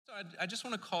I just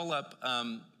want to call up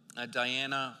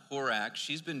Diana Horak.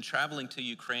 She's been traveling to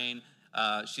Ukraine.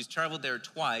 She's traveled there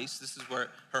twice. This is where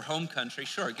her home country.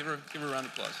 Sure, give her a round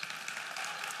of applause.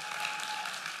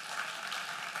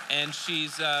 And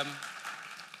she's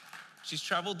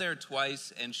traveled there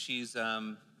twice, and she's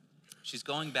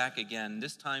going back again.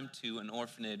 This time to an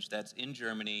orphanage that's in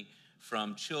Germany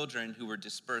from children who were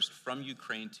dispersed from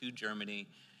Ukraine to Germany.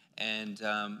 And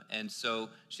so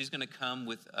she's going to come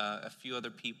with a few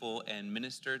other people and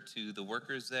minister to the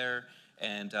workers there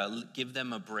and give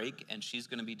them a break. And she's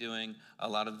going to be doing a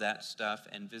lot of that stuff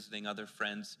and visiting other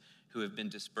friends who have been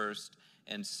dispersed.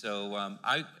 And so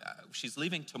she's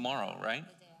leaving tomorrow, right?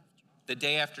 The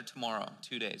day after tomorrow,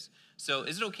 2 days. So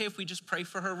is it okay if we just pray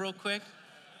for her real quick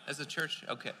as a church?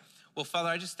 Okay. Well, Father,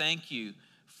 I just thank you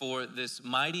for this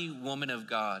mighty woman of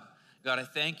God. God, I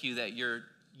thank you that you're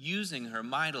using her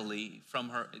mightily from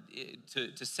her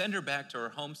to send her back to her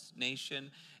home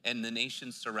nation and the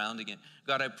nations surrounding it.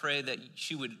 God, I pray that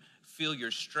she would feel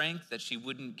your strength, that she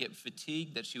wouldn't get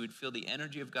fatigued, that she would feel the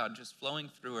energy of God just flowing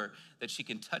through her, that she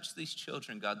can touch these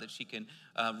children, God, that she can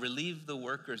relieve the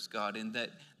workers, God, and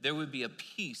that there would be a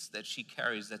peace that she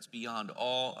carries that's beyond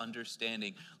all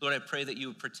understanding. Lord, I pray that you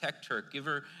would protect her, give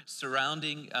her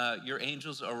surrounding your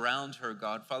angels around her,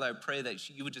 God. Father, I pray that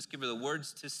you would just give her the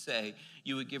words to say.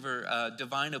 You would give her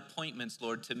divine appointments,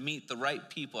 Lord, to meet the right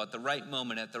people at the right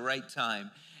moment, at the right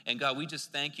time. And God, we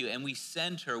just thank you, and we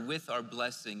send her with our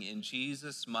blessing in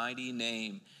Jesus' mighty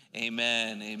name.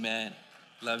 Amen, amen.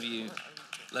 Love you.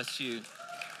 Bless you.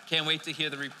 Can't wait to hear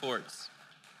the reports.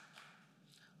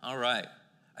 All right.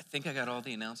 I think I got all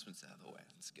the announcements out of the way.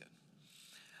 That's good.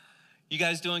 You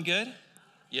guys doing good?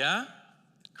 Yeah?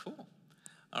 Cool.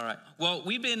 All right. Well,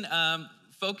 we've been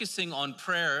focusing on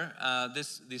prayer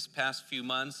these past few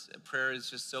months. Prayer is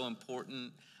just so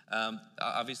important.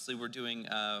 Obviously, we're going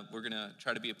to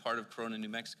try to be a part of Corona New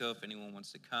Mexico if anyone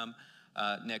wants to come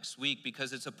next week,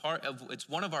 because it's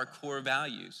one of our core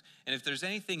values. And if there's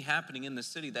anything happening in the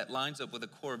city that lines up with a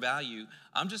core value,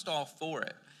 I'm just all for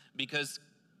it, because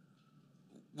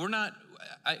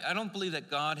I don't believe that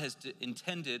God has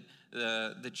intended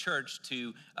the church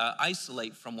to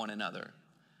isolate from one another.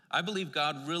 I believe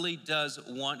God really does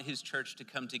want his church to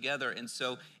come together. And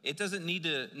so it doesn't need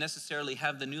to necessarily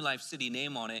have the New Life City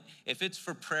name on it. If it's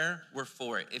for prayer, we're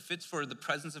for it. If it's for the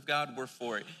presence of God, we're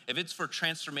for it. If it's for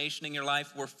transformation in your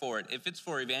life, we're for it. If it's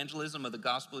for evangelism of the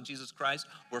gospel of Jesus Christ,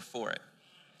 we're for it.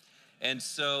 And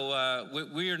so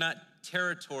we are not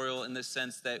territorial in the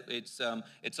sense that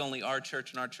it's only our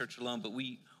church and our church alone, but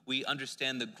we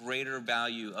understand the greater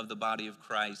value of the body of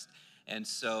Christ. And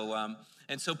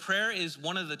so prayer is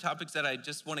one of the topics that I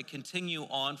just want to continue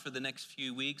on for the next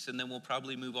few weeks, and then we'll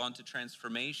probably move on to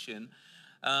transformation.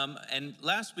 And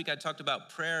last week I talked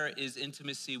about prayer is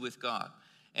intimacy with God.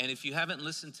 And if you haven't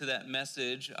listened to that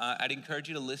message, I'd encourage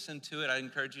you to listen to it. I'd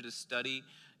encourage you to study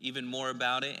even more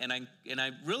about it. And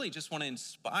I really just want to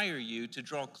inspire you to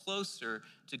draw closer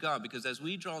to God, because as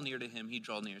we draw near to him, he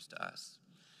draws near to us.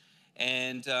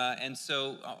 And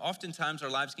so oftentimes our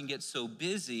lives can get so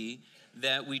busy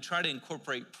that we try to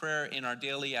incorporate prayer in our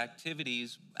daily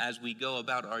activities as we go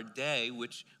about our day,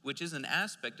 which is an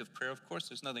aspect of prayer. Of course,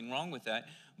 there's nothing wrong with that.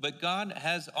 But God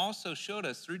has also showed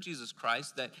us through Jesus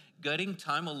Christ that getting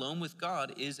time alone with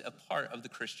God is a part of the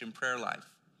Christian prayer life.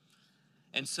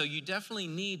 And so you definitely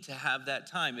need to have that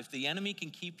time. If the enemy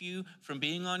can keep you from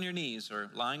being on your knees or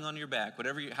lying on your back,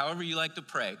 however you like to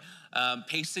pray,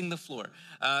 pacing the floor,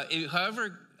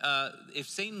 if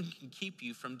Satan can keep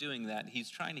you from doing that, he's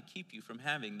trying to keep you from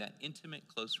having that intimate,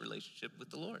 close relationship with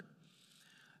the Lord.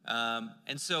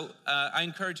 And so I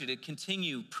encourage you to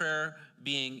continue prayer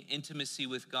being intimacy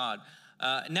with God.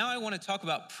 Now I want to talk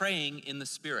about praying in the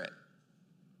Spirit.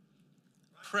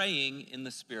 Praying in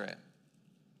the Spirit.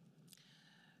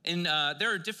 And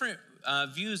there are different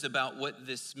views about what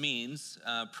this means,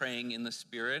 praying in the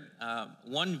Spirit.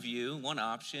 One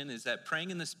option is that praying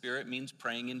in the Spirit means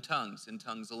praying in tongues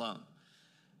alone.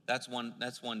 That's one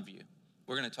view.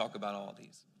 We're going to talk about all of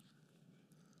these.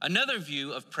 Another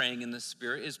view of praying in the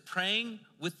Spirit is praying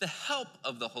with the help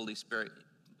of the Holy Spirit.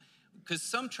 Because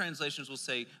some translations will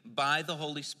say by the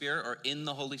Holy Spirit or in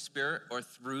the Holy Spirit or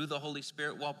through the Holy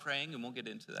Spirit while praying, and we'll get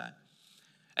into that.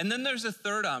 And then there's a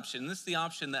third option. This is the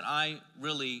option that I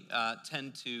really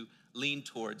tend to lean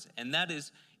towards, and that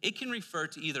is it can refer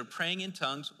to either praying in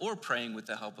tongues or praying with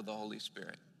the help of the Holy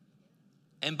Spirit,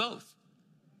 and both.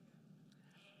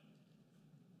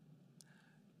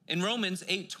 In Romans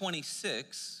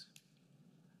 8:26,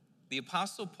 the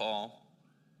Apostle Paul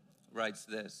writes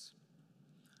this: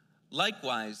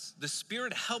 "Likewise, the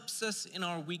Spirit helps us in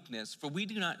our weakness, for we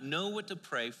do not know what to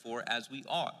pray for as we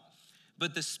ought.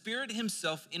 but the Spirit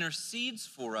himself intercedes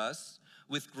for us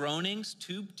with groanings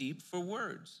too deep for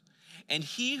words. And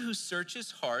he who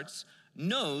searches hearts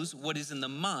knows what is in the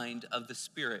mind of the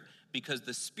Spirit, because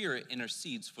the Spirit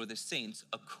intercedes for the saints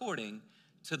according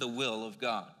to the will of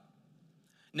God.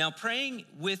 Now, praying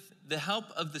with the help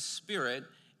of the Spirit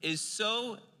is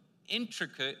so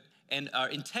intricate and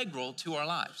integral to our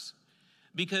lives,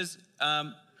 because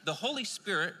the Holy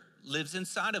Spirit lives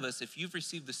inside of us. If you've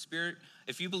received the Spirit,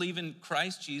 if you believe in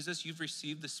Christ Jesus, you've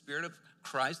received the Spirit of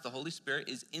Christ. The Holy Spirit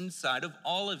is inside of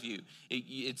all of you.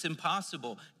 It's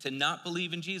impossible to not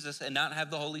believe in Jesus and not have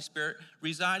the Holy Spirit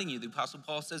residing in you. The Apostle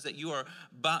Paul says that your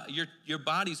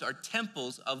bodies are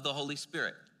temples of the Holy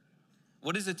Spirit.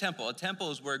 What is a temple? A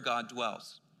temple is where God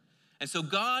dwells. And so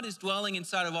God is dwelling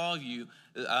inside of all of you,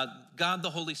 God the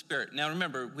Holy Spirit. Now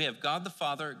remember, we have God the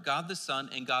Father, God the Son,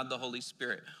 and God the Holy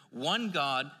Spirit. One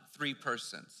God, three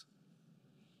persons.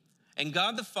 And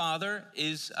God the Father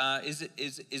is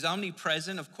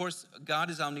omnipresent. Of course, God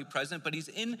is omnipresent, but he's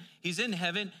in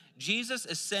heaven. Jesus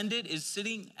ascended, is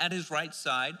sitting at his right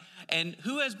side. And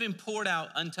who has been poured out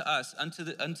unto us, unto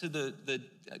the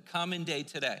common day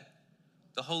today?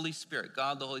 The Holy Spirit,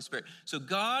 God the Holy Spirit. So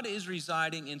God is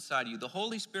residing inside of you. The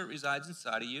Holy Spirit resides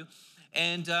inside of you.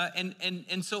 And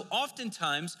so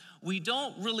oftentimes we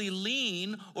don't really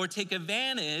lean or take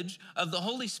advantage of the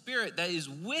Holy Spirit that is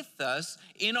with us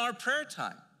in our prayer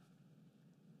time.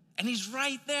 And he's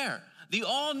right there, the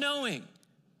all-knowing,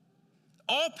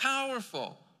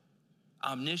 all-powerful,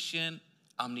 omniscient,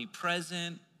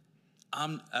 omnipresent,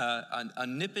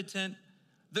 omnipotent.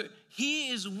 He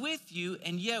is with you,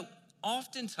 and yet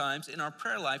oftentimes in our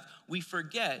prayer life, we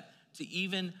forget to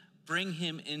even bring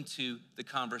him into the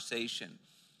conversation.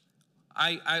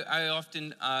 I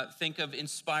often think of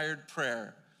inspired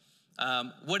prayer.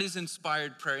 What is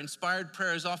inspired prayer? Inspired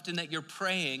prayer is often that you're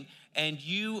praying and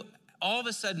you, all of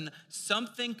a sudden,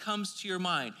 something comes to your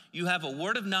mind. You have a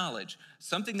word of knowledge,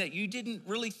 something that you didn't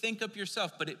really think up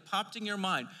yourself, but it popped in your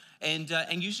mind. And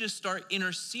you just start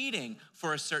interceding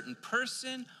for a certain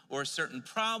person or a certain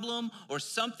problem or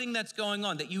something that's going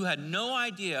on that you had no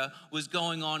idea was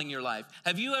going on in your life.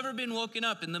 Have you ever been woken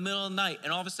up in the middle of the night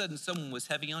and all of a sudden someone was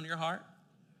heavy on your heart?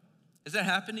 Has that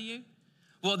happened to you?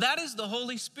 Well, that is the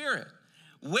Holy Spirit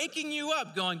waking you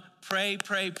up going, pray,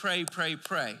 pray, pray, pray,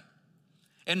 pray.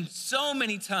 And so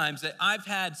many times that I've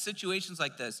had situations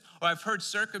like this, or I've heard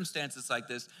circumstances like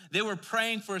this, they were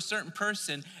praying for a certain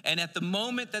person, and at the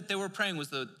moment that they were praying was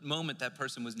the moment that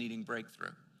person was needing breakthrough.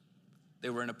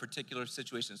 They were in a particular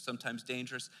situation, sometimes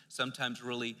dangerous, sometimes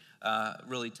really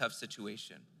tough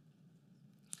situation.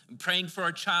 Praying for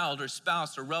a child or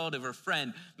spouse or relative or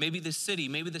friend, maybe the city,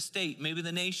 maybe the state, maybe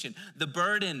the nation. The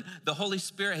burden the Holy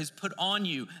Spirit has put on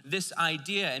you, this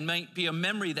idea, and might be a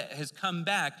memory that has come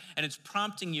back and it's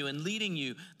prompting you and leading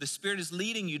you. The Spirit is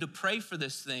leading you to pray for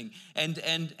this thing. And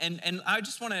I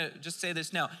just want to just say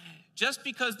this now. Just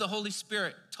because the Holy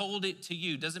Spirit told it to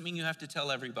you doesn't mean you have to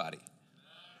tell everybody.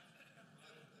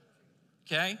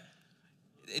 Okay?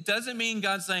 It doesn't mean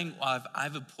God's saying, well,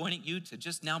 I've appointed you to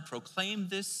just now proclaim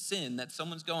this sin that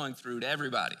someone's going through to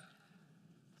everybody.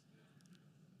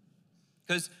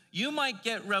 Because you might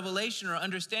get revelation or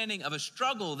understanding of a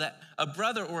struggle that a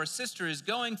brother or a sister is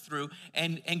going through,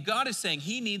 and God is saying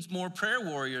he needs more prayer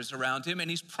warriors around him, and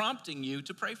he's prompting you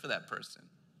to pray for that person.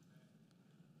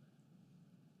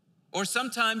 Or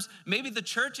sometimes maybe the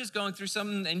church is going through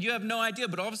something and you have no idea,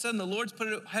 but all of a sudden the Lord's put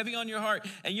it heavy on your heart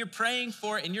and you're praying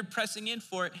for it and you're pressing in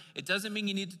for it. It doesn't mean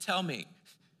you need to tell me,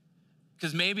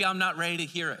 because maybe I'm not ready to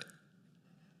hear it.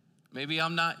 Maybe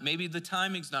the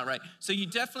timing's not right. So you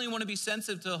definitely want to be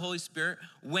sensitive to the Holy Spirit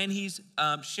when he's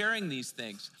sharing these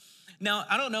things. Now,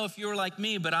 I don't know if you're like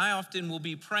me, but I often will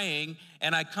be praying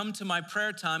and I come to my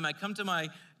prayer time, I come to my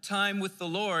time with the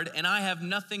Lord and I have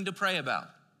nothing to pray about.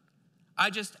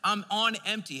 I'm on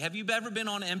empty. Have you ever been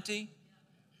on empty?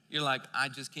 You're like, I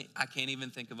can't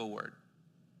even think of a word.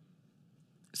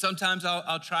 Sometimes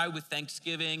I'll try with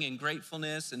thanksgiving and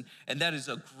gratefulness, and that is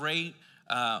a great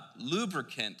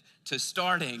lubricant to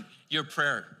starting your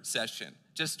prayer session.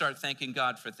 Just start thanking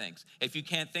God for things. If you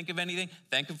can't think of anything,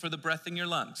 thank him for the breath in your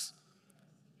lungs.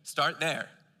 Start there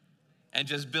and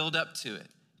just build up to it,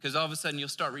 because all of a sudden you'll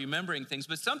start remembering things.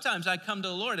 But sometimes I come to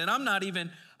the Lord and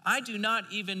I do not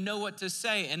even know what to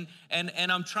say,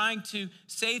 and I'm trying to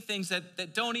say things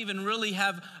that don't even really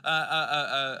have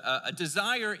a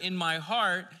desire in my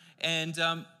heart, and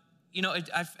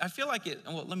I feel like it.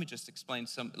 Well, let me just explain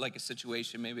a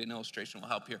situation. Maybe an illustration will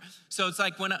help here. So it's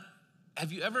like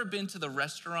have you ever been to the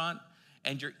restaurant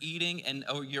and you're eating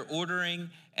or you're ordering,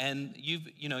 and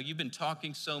you've been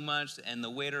talking so much, and the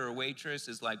waiter or waitress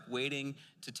is like waiting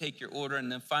to take your order,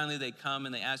 and then finally they come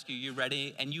and they ask you, "You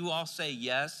ready?" And you all say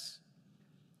yes,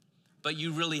 but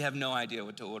you really have no idea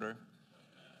what to order.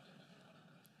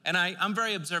 And I'm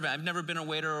very observant. I've never been a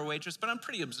waiter or a waitress, but I'm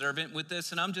pretty observant with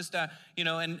this. And I'm just,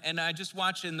 and I just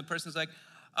watch it, and the person's like,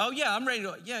 "Oh, yeah, I'm ready.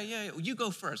 Yeah. You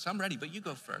go first. I'm ready, but you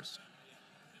go first."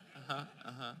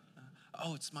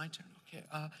 Oh, it's my turn. Okay.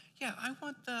 Yeah, I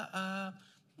want the,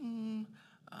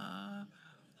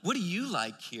 what do you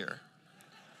like here?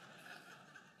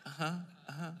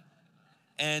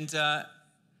 And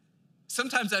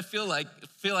sometimes I feel like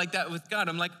that with God.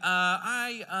 I'm like,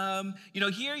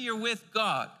 here you're with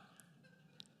God,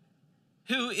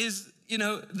 who is,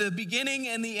 the beginning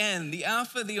and the end, the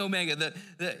Alpha, the Omega,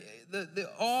 the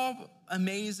all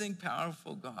amazing,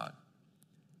 powerful God.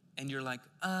 And you're like,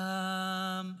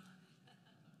 I'll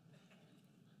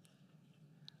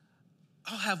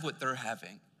have what they're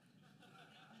having.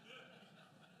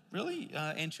 Really?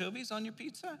 Anchovies on your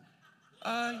pizza?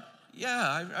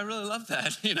 Yeah, I really love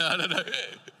that. I don't know.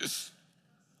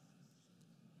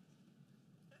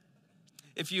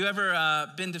 If you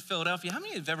ever been to Philadelphia, how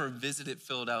many have ever visited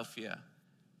Philadelphia?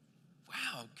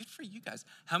 Wow, good for you guys.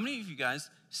 How many of you guys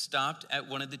stopped at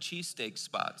one of the cheesesteak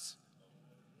spots?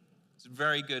 It's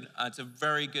very good. It's a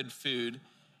very good food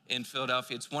in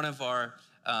Philadelphia. It's one of our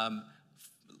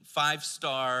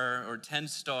 5-star or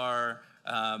 10-star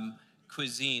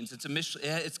cuisines.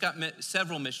 It's got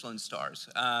several Michelin stars.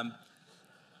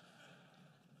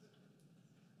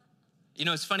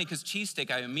 It's funny because cheesesteak,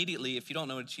 if you don't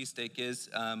know what a cheesesteak is,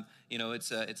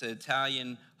 it's an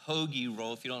Italian hoagie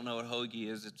roll. If you don't know what hoagie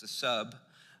is, it's a sub.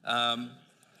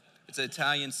 It's an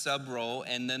Italian sub roll,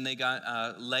 and then they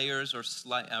got layers or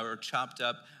chopped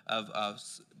up of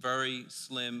very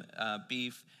slim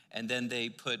beef, and then they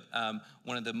put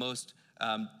one of the most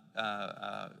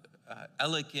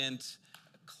elegant,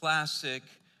 classic,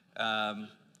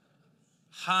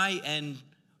 high-end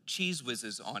cheese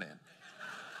whizzes on it.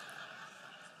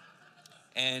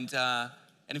 And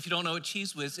if you don't know what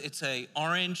cheese whiz, it's a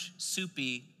orange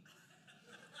soupy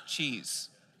cheese.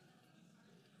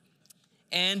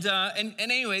 And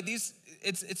anyway,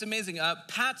 it's amazing.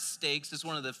 Pat's Steaks is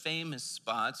one of the famous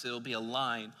spots. It'll be a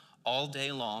line all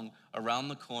day long around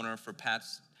the corner for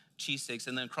Pat's cheesesteaks,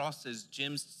 and then across is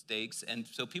Jim's Steaks. And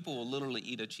so people will literally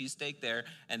eat a cheesesteak there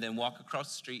and then walk across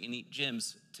the street and eat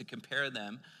Jim's to compare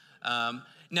them.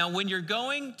 Now, when you're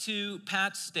going to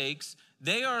Pat's Steaks,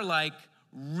 they are like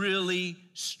really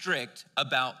strict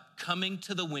about coming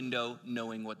to the window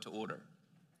knowing what to order.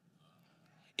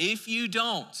 If you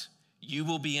don't, you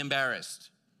will be embarrassed.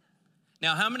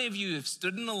 Now, how many of you have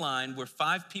stood in a line where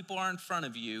 5 people are in front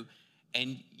of you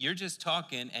and you're just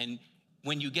talking, and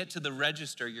when you get to the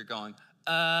register, you're going,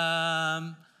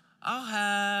 I'll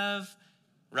have,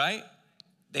 right?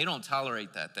 They don't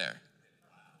tolerate that there.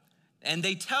 And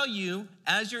they tell you,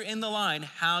 as you're in the line,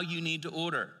 how you need to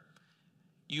order.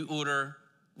 You order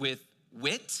with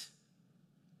wit.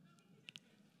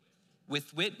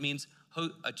 With wit means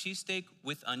a cheesesteak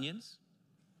with onions.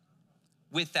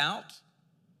 Without,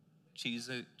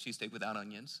 cheesesteak without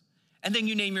onions. And then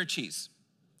you name your cheese.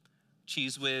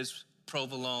 Cheese Whiz,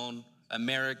 provolone,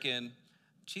 American.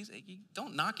 Cheese, you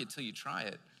don't knock it till you try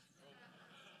it.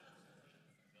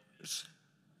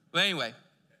 But anyway,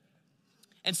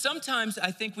 and sometimes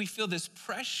I think we feel this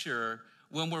pressure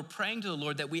when we're praying to the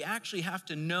Lord that we actually have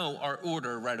to know our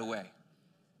order right away.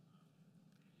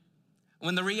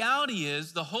 When the reality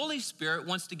is the Holy Spirit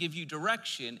wants to give you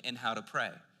direction in how to pray.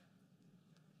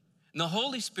 And the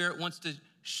Holy Spirit wants to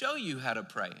show you how to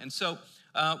pray. And so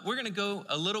we're going to go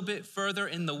a little bit further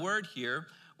in the word here.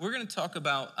 We're going to talk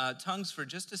about tongues for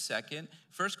just a second.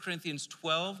 1 Corinthians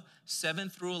 12, 7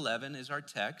 through 11 is our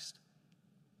text.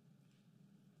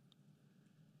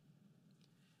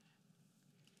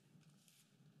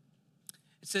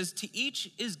 It says, to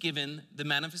each is given the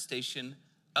manifestation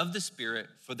of the Spirit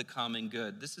for the common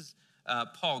good. This is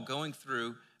Paul going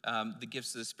through the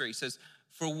gifts of the Spirit. He says,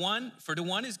 for to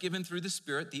one is given through the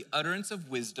Spirit the utterance of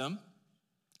wisdom,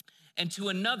 and to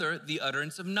another the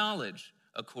utterance of knowledge,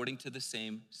 according to the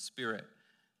same Spirit.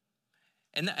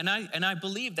 And I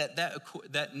believe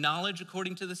that knowledge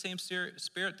according to the same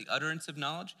Spirit, the utterance of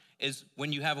knowledge, is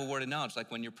when you have a word of knowledge,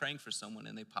 like when you're praying for someone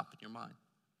and they pop in your mind,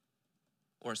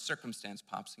 or a circumstance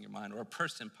pops in your mind, or a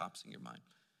person pops in your mind.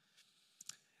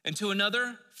 And to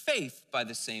another, faith by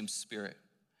the same Spirit.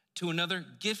 To another,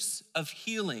 gifts of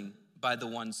healing by the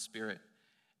one Spirit.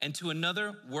 and to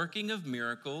another working of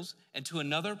miracles, and to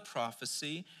another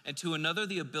prophecy, and to another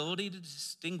the ability to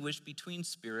distinguish between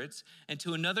spirits, and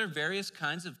to another various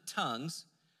kinds of tongues,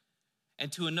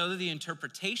 and to another the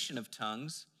interpretation of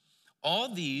tongues. All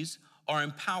these are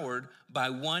empowered by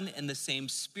one and the same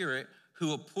Spirit,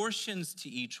 who apportions to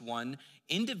each one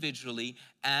individually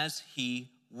as he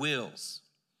wills.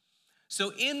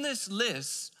 So in this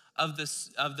list of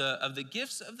the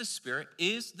gifts of the Spirit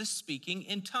is the speaking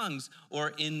in tongues,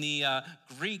 or in the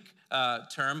Greek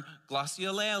term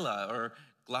glossolalia or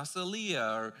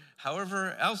glossalia, or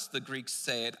however else the Greeks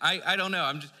say it. I don't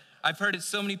know. I've heard it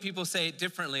so many people say it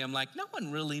differently. I'm like, no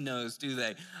one really knows, do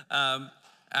they?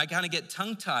 I kind of get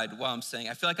tongue-tied while I'm saying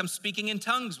it. I feel like I'm speaking in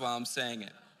tongues while I'm saying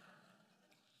it.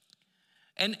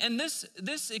 And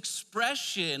this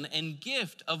expression and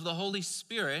gift of the Holy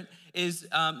Spirit is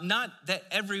not that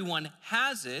everyone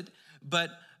has it,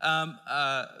 but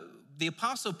the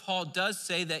Apostle Paul does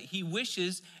say that he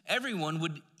wishes everyone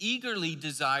would eagerly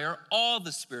desire all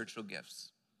the spiritual gifts.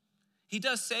 He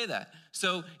does say that.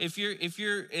 So if you're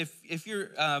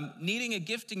needing a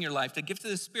gift in your life, the gift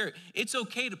of the Spirit, it's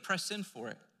okay to press in for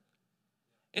it.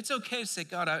 It's okay to say,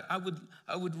 God, I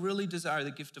would really desire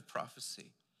the gift of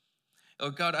prophecy. Oh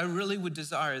God, I really would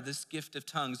desire this gift of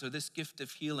tongues, or this gift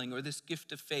of healing, or this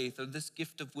gift of faith, or this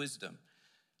gift of wisdom.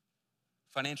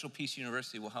 Financial Peace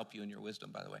University will help you in your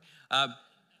wisdom, by the way.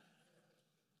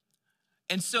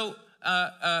 And so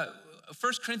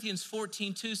 1 Corinthians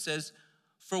 14:2 says,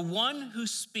 for one who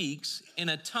speaks in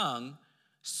a tongue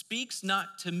speaks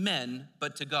not to men,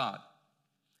 but to God.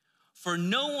 For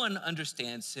no one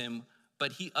understands him,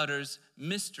 but he utters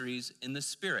mysteries in the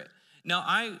Spirit.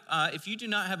 Now, if you do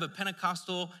not have a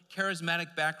Pentecostal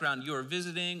charismatic background, you are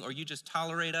visiting or you just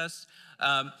tolerate us,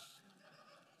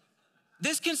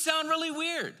 this can sound really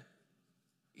weird.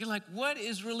 You're like, what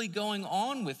is really going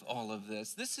on with all of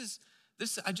this? This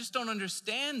I just don't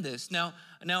understand this. Now,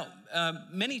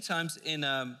 many times in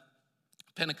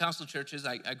Pentecostal churches,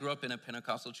 I grew up in a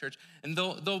Pentecostal church, and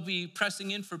they'll be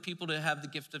pressing in for people to have the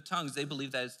gift of tongues. They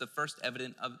believe that it's the first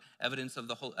evidence of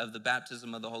the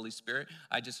baptism of the Holy Spirit.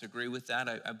 I disagree with that.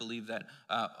 I believe that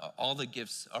all the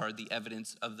gifts are the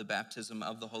evidence of the baptism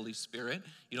of the Holy Spirit.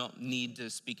 You don't need to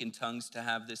speak in tongues to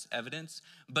have this evidence,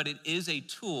 but it is a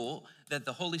tool that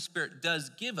the Holy Spirit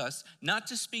does give us, not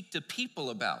to speak to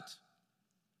people about,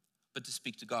 but to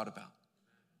speak to God about.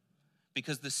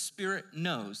 Because the Spirit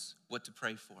knows what to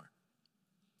pray for.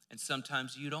 And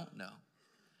sometimes you don't know.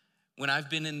 When I've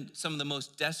been in some of the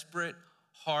most desperate,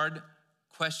 hard,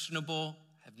 questionable,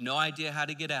 have no idea how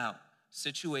to get out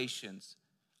situations,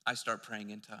 I start praying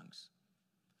in tongues.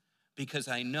 Because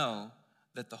I know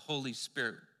that the Holy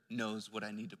Spirit knows what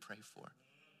I need to pray for.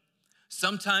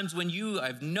 Sometimes when you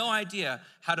have no idea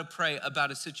how to pray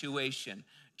about a situation,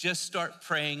 just start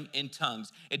praying in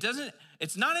tongues.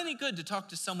 It's not any good to talk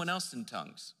to someone else in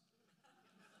tongues.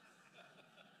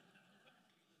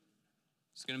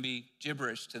 It's going to be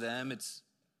gibberish to them. It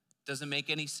doesn't make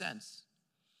any sense.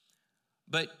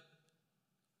 But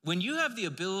when you have the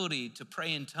ability to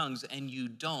pray in tongues and you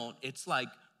don't, it's like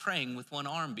praying with one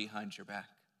arm behind your back.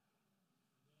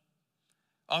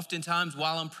 Oftentimes,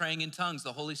 while I'm praying in tongues,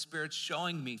 the Holy Spirit's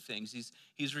showing me things.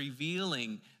 He's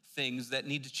revealing things that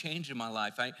need to change in my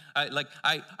life.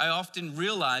 I often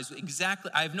realize exactly,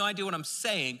 I have no idea what I'm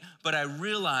saying, but I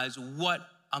realize what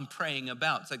I'm praying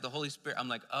about. It's like the Holy Spirit, I'm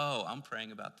like, oh, I'm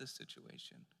praying about this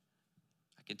situation.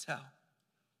 I can tell.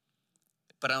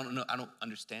 But I don't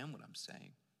understand what I'm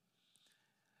saying.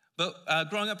 But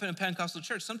growing up in a Pentecostal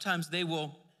church, sometimes they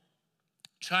will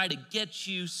try to get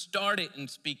you started in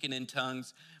speaking in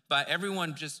tongues by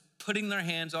everyone just putting their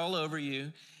hands all over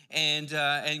you. And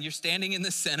you're standing in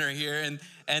the center here,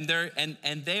 and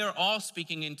they are all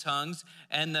speaking in tongues.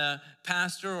 And the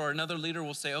pastor or another leader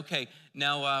will say, "Okay,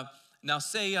 now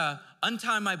say,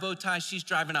 untie my bow tie. She's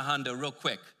driving a Honda, real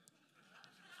quick."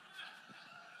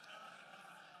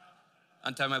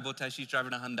 Untie my bow tie. She's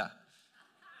driving a Honda,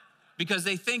 because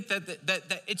they think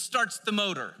that it starts the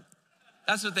motor.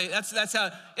 That's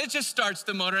how it just starts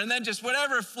the motor, and then just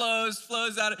whatever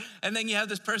flows out. And then you have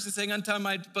this person saying, "Untie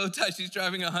my bow tie, she's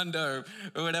driving a Honda,"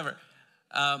 or whatever.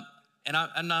 And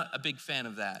I'm not a big fan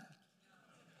of that.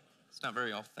 It's not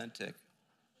very authentic.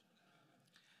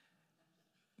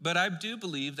 But I do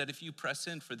believe that if you press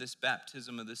in for this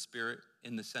baptism of the Spirit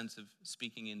in the sense of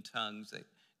speaking in tongues, that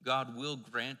God will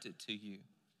grant it to you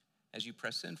as you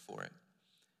press in for it.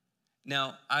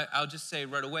 Now, I'll just say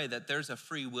right away that there's a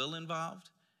free will involved,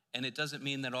 and it doesn't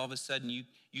mean that all of a sudden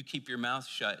you keep your mouth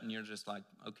shut and you're just like,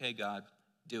 "Okay, God,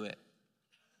 do it."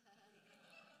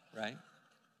 Right?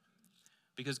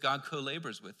 because God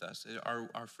co-labors with us.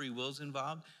 Our free will's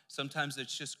involved. Sometimes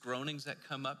it's just groanings that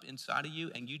come up inside of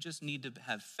you, and you just need to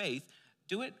have faith.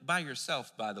 Do it by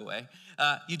yourself, by the way.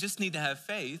 You just need to have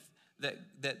faith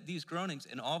that these groanings,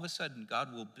 and all of a sudden,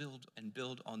 God will build and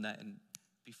build on that, and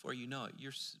before you know it,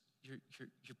 you're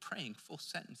praying full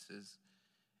sentences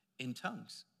in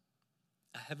tongues,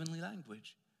 a heavenly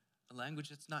language, a language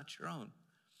that's not your own.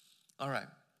 All right.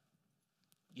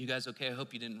 You guys okay? I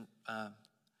hope you didn't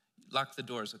lock the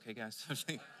doors, okay, guys?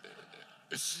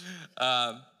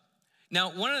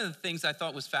 Now, one of the things I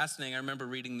thought was fascinating, I remember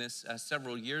reading this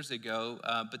several years ago,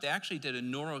 but they actually did a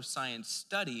neuroscience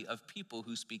study of people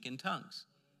who speak in tongues.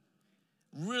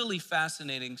 Really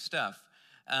fascinating stuff.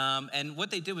 And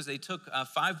what they did was they took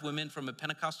 5 women from a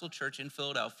Pentecostal church in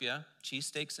Philadelphia,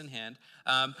 cheesesteaks in hand.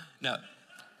 No,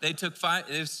 they took 5,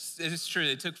 it is true,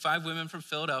 they took 5 women from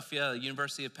Philadelphia. The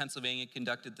University of Pennsylvania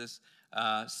conducted this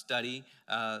study.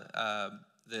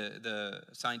 The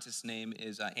scientist's name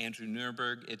is Andrew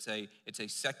Nuremberg. It's a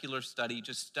secular study,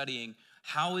 just studying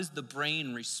how is the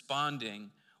brain responding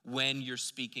when you're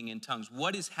speaking in tongues.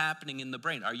 What is happening in the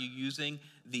brain? Are you using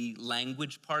the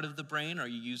language part of the brain? Are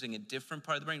you using a different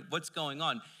part of the brain? What's going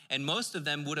on? And most of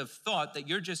them would have thought that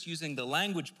you're just using the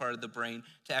language part of the brain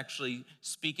to actually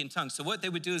speak in tongues. So what they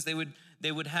would do is they would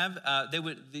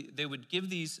give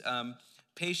these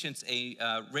patients a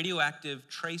radioactive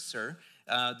tracer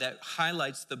that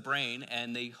highlights the brain,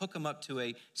 and they hook them up to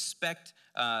a SPECT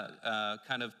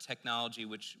kind of technology,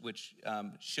 which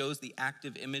shows the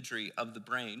active imagery of the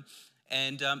brain.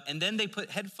 And then they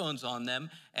put headphones on them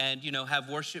and, have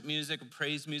worship music or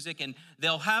praise music, and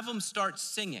they'll have them start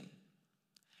singing.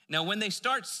 Now, when they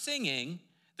start singing,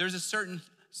 there's a certain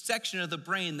section of the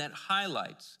brain that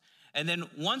highlights. And then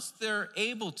once they're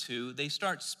able to, they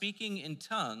start speaking in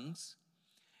tongues,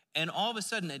 and all of a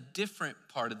sudden, a different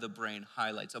part of the brain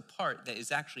highlights, a part that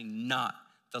is actually not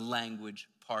the language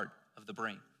part of the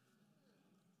brain.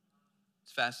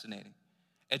 It's fascinating.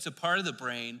 It's a part of the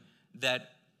brain that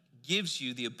gives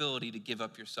you the ability to give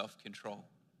up your self-control.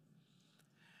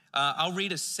 I'll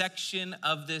read a section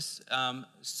of this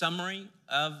summary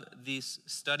of this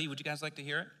study. Would you guys like to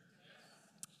hear it?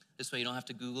 This way you don't have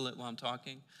to Google it while I'm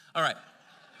talking. All right.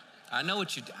 I know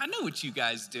what you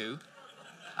guys do.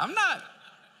 I'm not.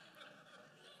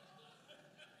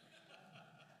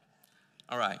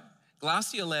 All right.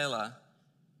 Glossolalia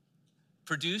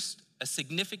produced a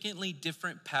significantly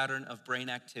different pattern of brain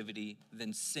activity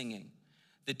than singing.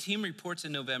 The team reports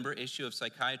in November issue of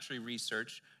Psychiatry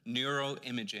Research,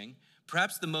 Neuroimaging.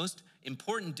 Perhaps the most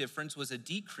important difference was a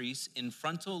decrease in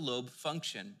frontal lobe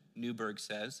function, Newberg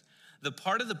says. The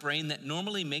part of the brain that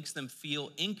normally makes them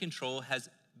feel in control has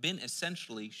been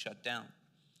essentially shut down.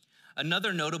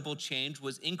 Another notable change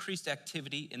was increased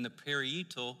activity in the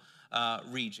parietal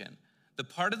region, the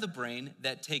part of the brain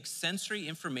that takes sensory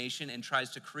information and tries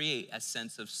to create a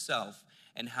sense of self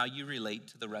and how you relate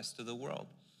to the rest of the world.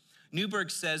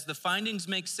 Newberg says the findings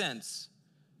make sense,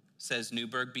 says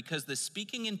Newberg, because the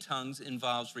speaking in tongues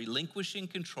involves relinquishing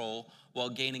control while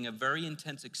gaining a very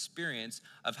intense experience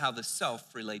of how the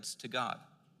self relates to God.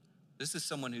 This is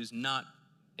someone who's not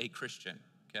a Christian,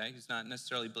 okay? He's not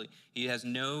necessarily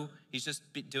he's just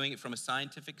doing it from a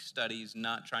scientific study. He's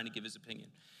not trying to give his opinion.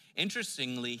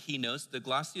 Interestingly, he notes the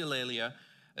glossolalia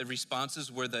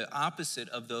responses were the opposite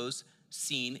of those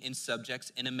seen in subjects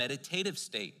in a meditative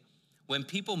state. When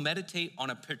people meditate on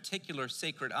a particular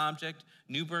sacred object,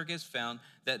 Newberg has found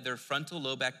that their frontal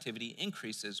lobe activity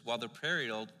increases while their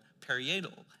parietal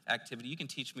activity, you can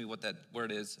teach me what that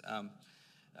word is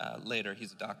later.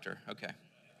 He's a doctor, okay.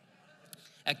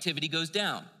 Activity goes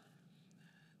down.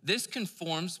 This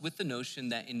conforms with the notion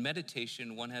that in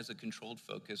meditation, one has a controlled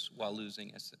focus while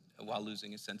losing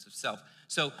a sense of self.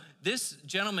 So this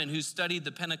gentleman who studied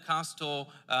the Pentecostal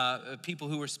people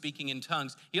who were speaking in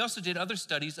tongues, he also did other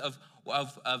studies of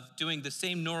doing the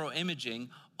same neuroimaging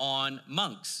on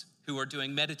monks who are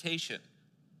doing meditation.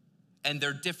 And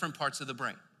they're different parts of the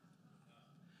brain.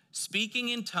 Speaking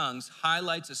in tongues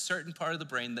highlights a certain part of the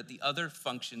brain that the other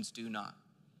functions do not.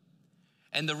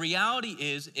 And the reality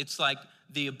is, it's like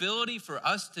the ability for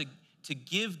us to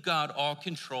give God all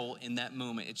control in that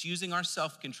moment. It's using our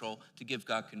self-control to give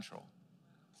God control.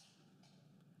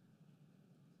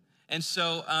 And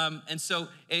so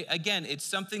again, it's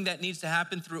something that needs to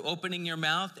happen through opening your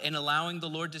mouth and allowing the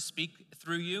Lord to speak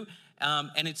through you.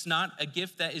 And it's not a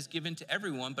gift that is given to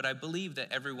everyone, but I believe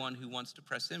that everyone who wants to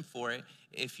press in for it,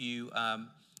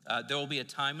 there will be a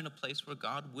time and a place where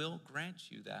God will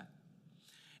grant you that.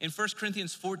 In 1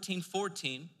 Corinthians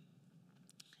 14:14,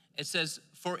 it says,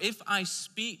 "For if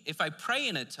I pray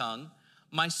in a tongue,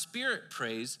 my spirit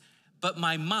prays, but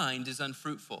my mind is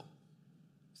unfruitful.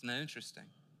 Isn't that interesting?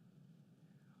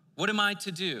 What am I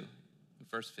to do?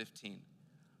 Verse 15.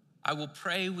 I will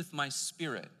pray with my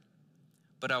spirit,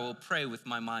 but I will pray with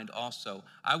my mind also.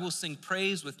 I will sing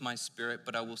praise with my spirit,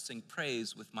 but I will sing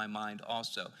praise with my mind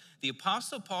also. The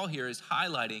Apostle Paul here is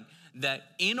highlighting that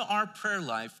in our prayer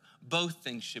life, both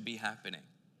things should be happening.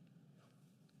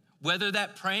 Whether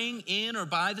that praying in or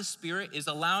by the Spirit is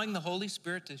allowing the Holy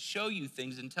Spirit to show you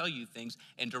things and tell you things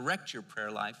and direct your prayer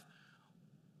life,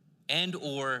 and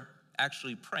or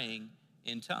actually praying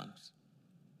in tongues.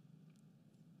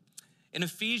 In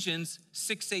Ephesians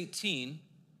 6:18,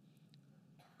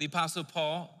 the Apostle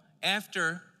Paul,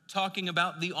 after talking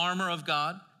about the armor of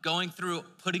God, going through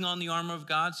putting on the armor of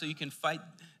God so you can fight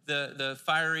the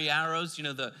fiery arrows,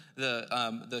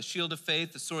 the shield of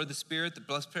faith, the sword of the Spirit, the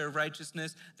breastplate of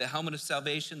righteousness, the helmet of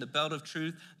salvation, the belt of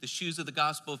truth, the shoes of the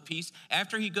gospel of peace.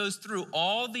 After he goes through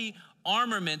all the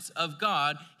armaments of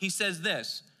God, he says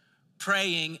this,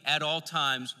 praying at all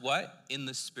times, what? In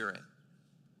the Spirit,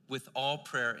 with all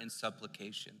prayer and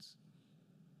supplications.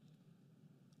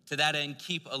 To that end,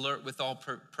 keep alert with all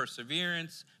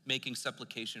perseverance, making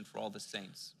supplication for all the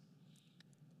saints.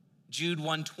 Jude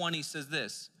 1:20 says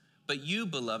this, but you,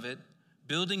 beloved,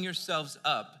 building yourselves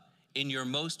up in your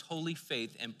most holy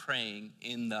faith and praying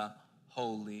in the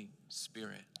Holy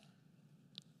Spirit.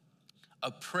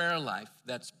 A prayer life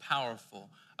that's powerful,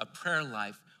 a prayer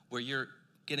life where you're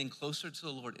getting closer to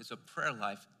the Lord is a prayer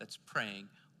life that's praying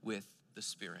with the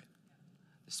Spirit.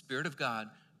 The Spirit of God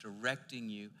directing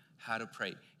you how to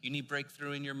pray. You need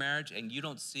breakthrough in your marriage and you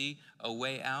don't see a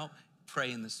way out,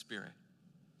 pray in the Spirit.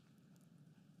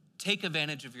 Take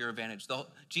advantage of your advantage.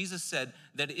 Jesus said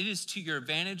that it is to your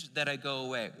advantage that I go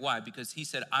away. Why? Because he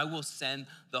said, I will send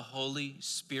the Holy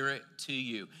Spirit to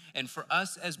you. And for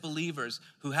us as believers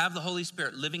who have the Holy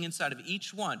Spirit living inside of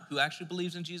each one who actually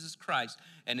believes in Jesus Christ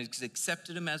and has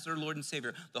accepted him as their Lord and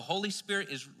Savior, the Holy Spirit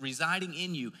is residing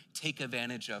in you. Take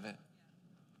advantage of it.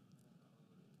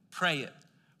 Pray it.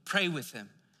 Pray with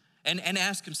him. And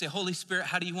ask him, say, Holy Spirit,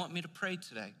 how do you want me to pray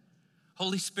today?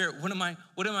 Holy Spirit, what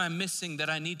am I missing that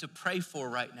I need to pray for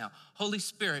right now? Holy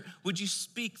Spirit, would you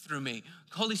speak through me?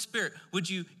 Holy Spirit, would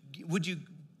you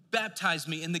baptize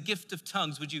me in the gift of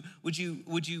tongues? Would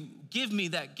you give me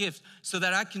that gift so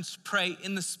that I can pray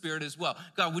in the Spirit as well?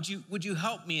 God, would you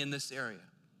help me in this area?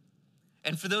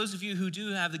 And for those of you who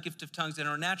do have the gift of tongues and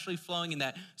are naturally flowing in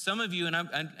that, some of you, and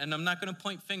I'm not going to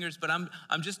point fingers, but I'm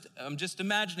just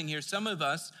imagining here, some of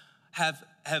us have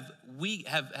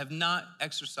not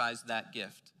exercised that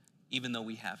gift, even though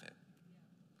we have it.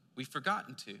 We've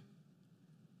forgotten to.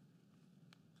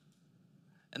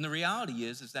 And the reality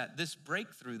is that this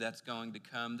breakthrough that's going to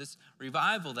come, this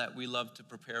revival that we love to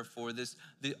prepare for,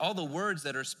 all the words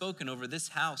that are spoken over this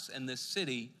house and this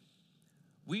city,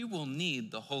 we will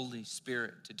need the Holy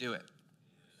Spirit to do it,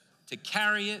 to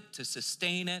carry it, to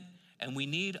sustain it, and we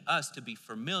need us to be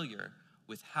familiar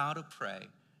with how to pray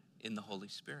in the Holy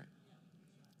Spirit.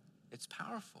 It's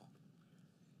powerful.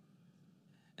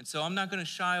 And so I'm not going to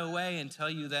shy away and tell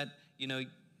you that,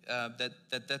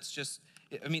 that's just,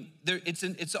 I mean,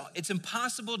 it's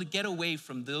impossible to get away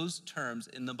from those terms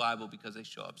in the Bible because they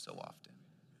show up so often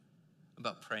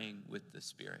about praying with the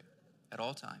Spirit at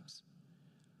all times.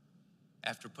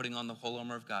 After putting on the whole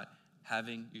armor of God,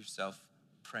 having yourself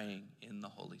praying in the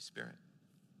Holy Spirit.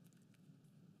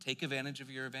 Take advantage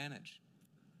of your advantage.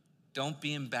 Don't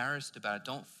be embarrassed about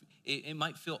it. It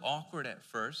might feel awkward at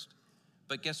first,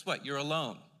 but guess what? You're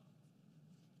alone,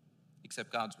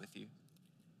 except God's with you.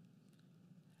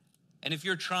 And if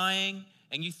you're trying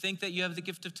and you think that you have the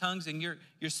gift of tongues and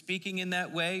you're speaking in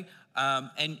that way,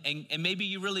 and maybe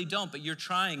you really don't, but you're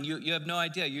trying, you have no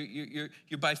idea.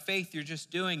 You're by faith, you're just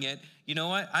doing it. You know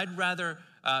what? I'd rather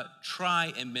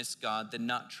try and miss God than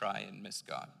not try and miss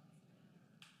God.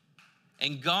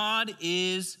 And God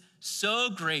is so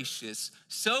gracious,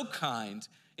 so kind.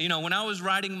 You know, when I was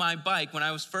riding my bike, when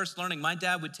I was first learning, my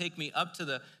dad would take me up to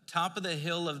the top of the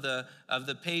hill of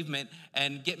the pavement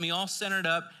and get me all centered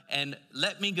up and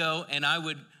let me go, and I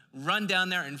would run down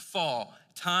there and fall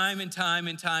time and time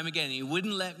and time again. And he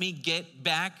wouldn't let me get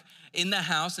back in the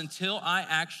house until I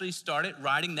actually started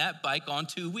riding that bike on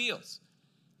two wheels.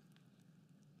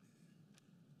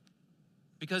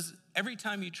 Because every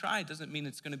time you try, it doesn't mean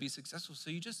it's going to be successful. So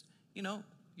you just,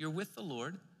 you're with the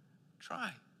Lord,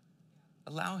 try.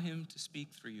 Allow him to speak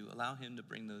through you. Allow him to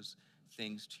bring those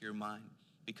things to your mind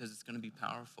because it's going to be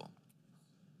powerful.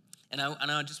 And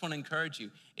I just want to encourage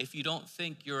you, if you don't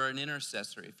think you're an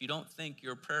intercessor, if you don't think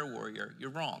you're a prayer warrior, you're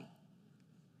wrong.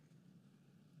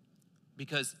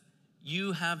 Because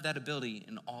you have that ability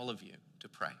in all of you to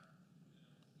pray.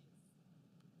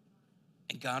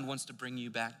 And God wants to bring you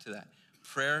back to that.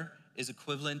 Prayer is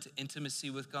equivalent to intimacy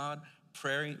with God,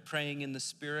 praying in the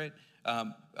Spirit,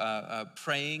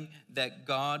 praying that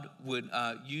God would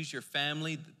use your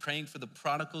family, praying for the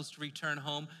prodigals to return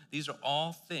home. These are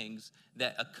all things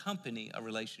that accompany a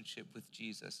relationship with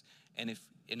Jesus. And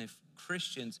if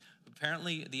Christians,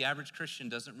 apparently the average Christian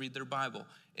doesn't read their Bible.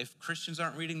 If Christians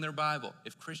aren't reading their Bible,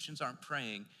 if Christians aren't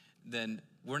praying, then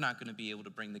we're not going to be able to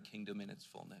bring the kingdom in its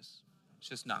fullness. It's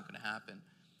just not going to happen.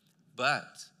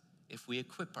 But if we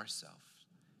equip ourselves,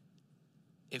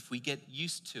 if we get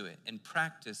used to it and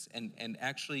practice and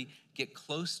actually get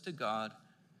close to God,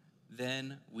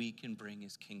 then we can bring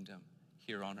his kingdom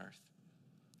here on earth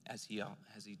as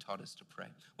he taught us to pray.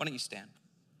 Why don't you stand?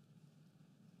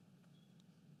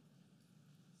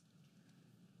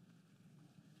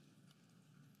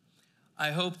 I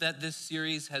hope that this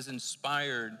series has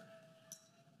inspired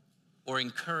or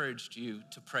encouraged you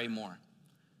to pray more.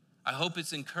 I hope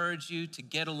it's encouraged you to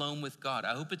get alone with God.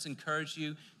 I hope it's encouraged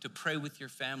you to pray with your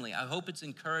family. I hope it's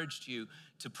encouraged you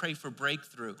to pray for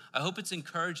breakthrough. I hope it's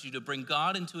encouraged you to bring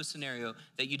God into a scenario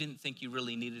that you didn't think you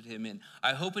really needed him in.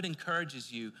 I hope it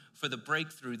encourages you for the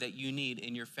breakthrough that you need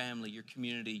in your family, your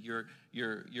community,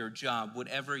 your job,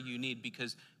 whatever you need,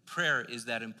 because prayer is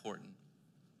that important.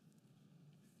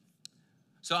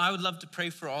 So I would love to pray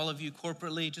for all of you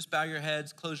corporately. Just bow your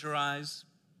heads, close your eyes,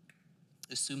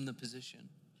 assume the position.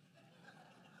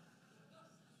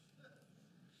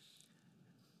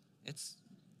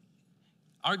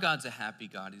 Our God's a happy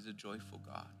God. He's a joyful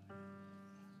God.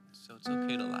 So it's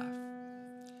okay to laugh.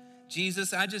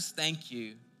 Jesus, I just thank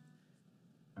you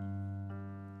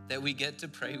that we get to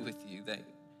pray with you, that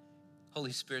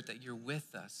Holy Spirit, that you're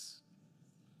with us,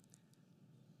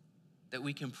 that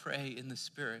we can pray in the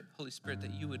Spirit. Holy Spirit,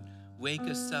 that you would wake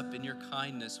us up in your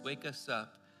kindness, wake us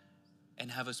up and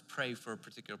have us pray for a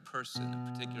particular person,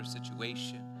 a particular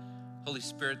situation. Holy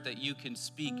Spirit, that you can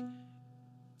speak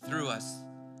through us,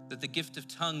 that the gift of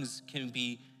tongues can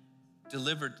be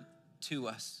delivered to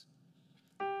us.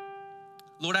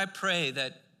 Lord, I pray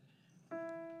that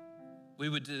we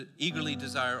would eagerly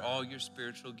desire all your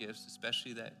spiritual gifts,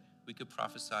 especially that we could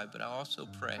prophesy, but I also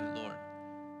pray, Lord,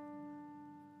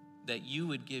 that you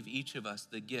would give each of us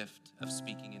the gift of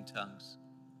speaking in tongues,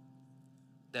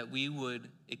 that we would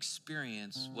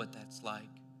experience what that's like.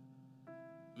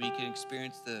 We can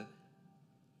experience the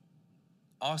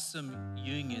awesome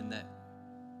union that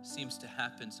seems to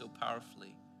happen so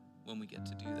powerfully when we get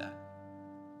to do that.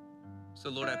 So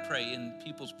Lord, I pray in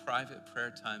people's private prayer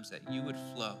times that you would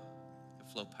flow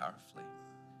powerfully,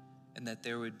 and that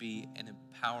there would be an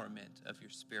empowerment of your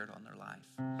Spirit on their life.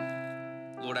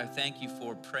 Lord, I thank you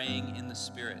for praying in the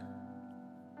Spirit,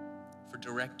 for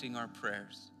directing our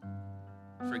prayers,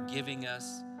 for giving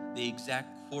us the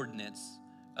exact coordinates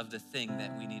of the thing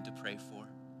that we need to pray for.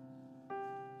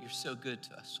 You're so good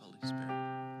to us, Holy Spirit.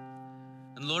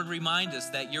 And Lord, remind us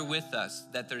that you're with us,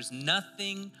 that there's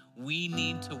nothing we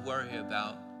need to worry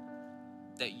about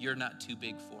that you're not too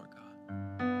big for,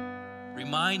 God.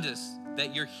 Remind us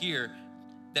that you're here,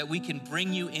 that we can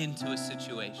bring you into a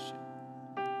situation.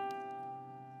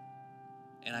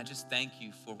 And I just thank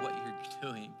you for what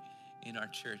you're doing in our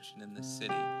church and in this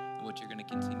city and what you're going to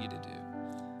continue to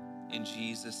do. In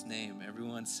Jesus' name,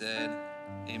 everyone said,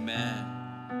 amen.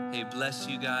 Hey, bless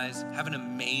you guys. Have an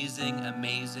amazing,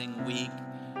 amazing week.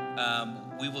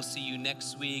 We will see you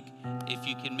next week. If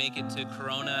you can make it to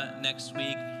Corona next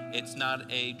week, it's not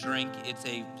a drink, it's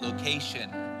a location,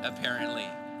 apparently.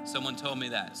 Someone told me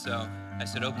that, so I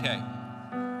said, okay.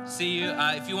 See you.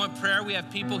 If you want prayer, we have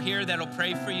people here that'll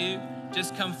pray for you.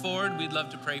 Just come forward. We'd love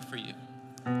to pray for you.